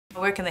I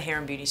work in the hair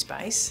and beauty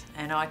space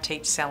and I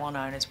teach salon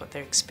owners what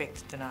they're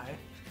expected to know,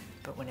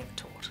 but were never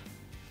taught,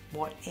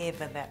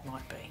 whatever that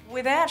might be.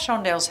 Without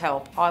Chandell's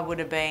help, I would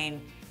have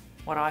been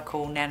what I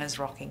call Nana's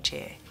rocking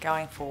chair,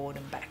 going forward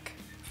and back,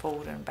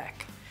 forward and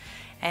back.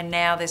 And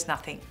now there's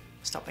nothing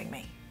stopping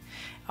me.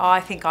 I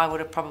think I would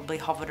have probably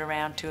hovered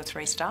around 2 or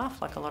 3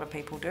 staff like a lot of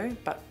people do,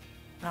 but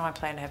no, I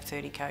plan to have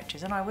 30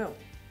 coaches, and I will,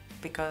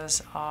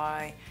 because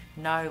I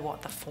know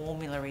what the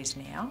formula is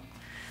now.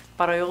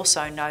 But I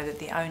also know that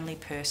the only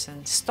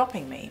person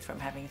stopping me from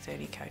having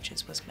 30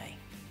 coaches was me.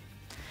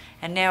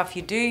 And now if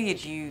you do your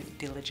due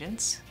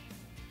diligence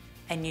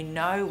and you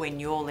know when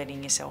you're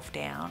letting yourself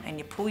down and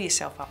you pull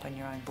yourself up on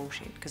your own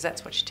bullshit, because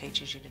that's what she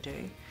teaches you to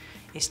do,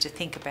 is to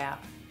think about,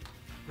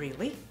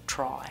 really,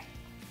 try.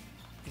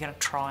 You're going to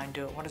try and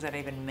do it. What does that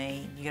even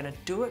mean? You're going to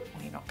do it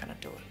or you're not going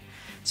to do it.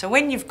 So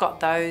when you've got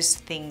those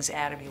things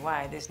out of your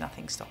way, there's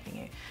nothing stopping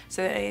you.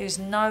 So there's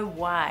no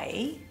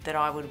way that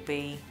I would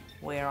be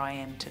where I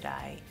am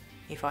today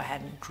if I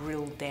hadn't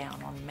drilled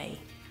down on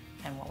me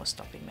and what was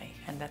stopping me.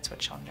 And that's what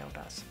Chandell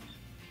does.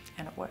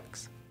 And it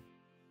works.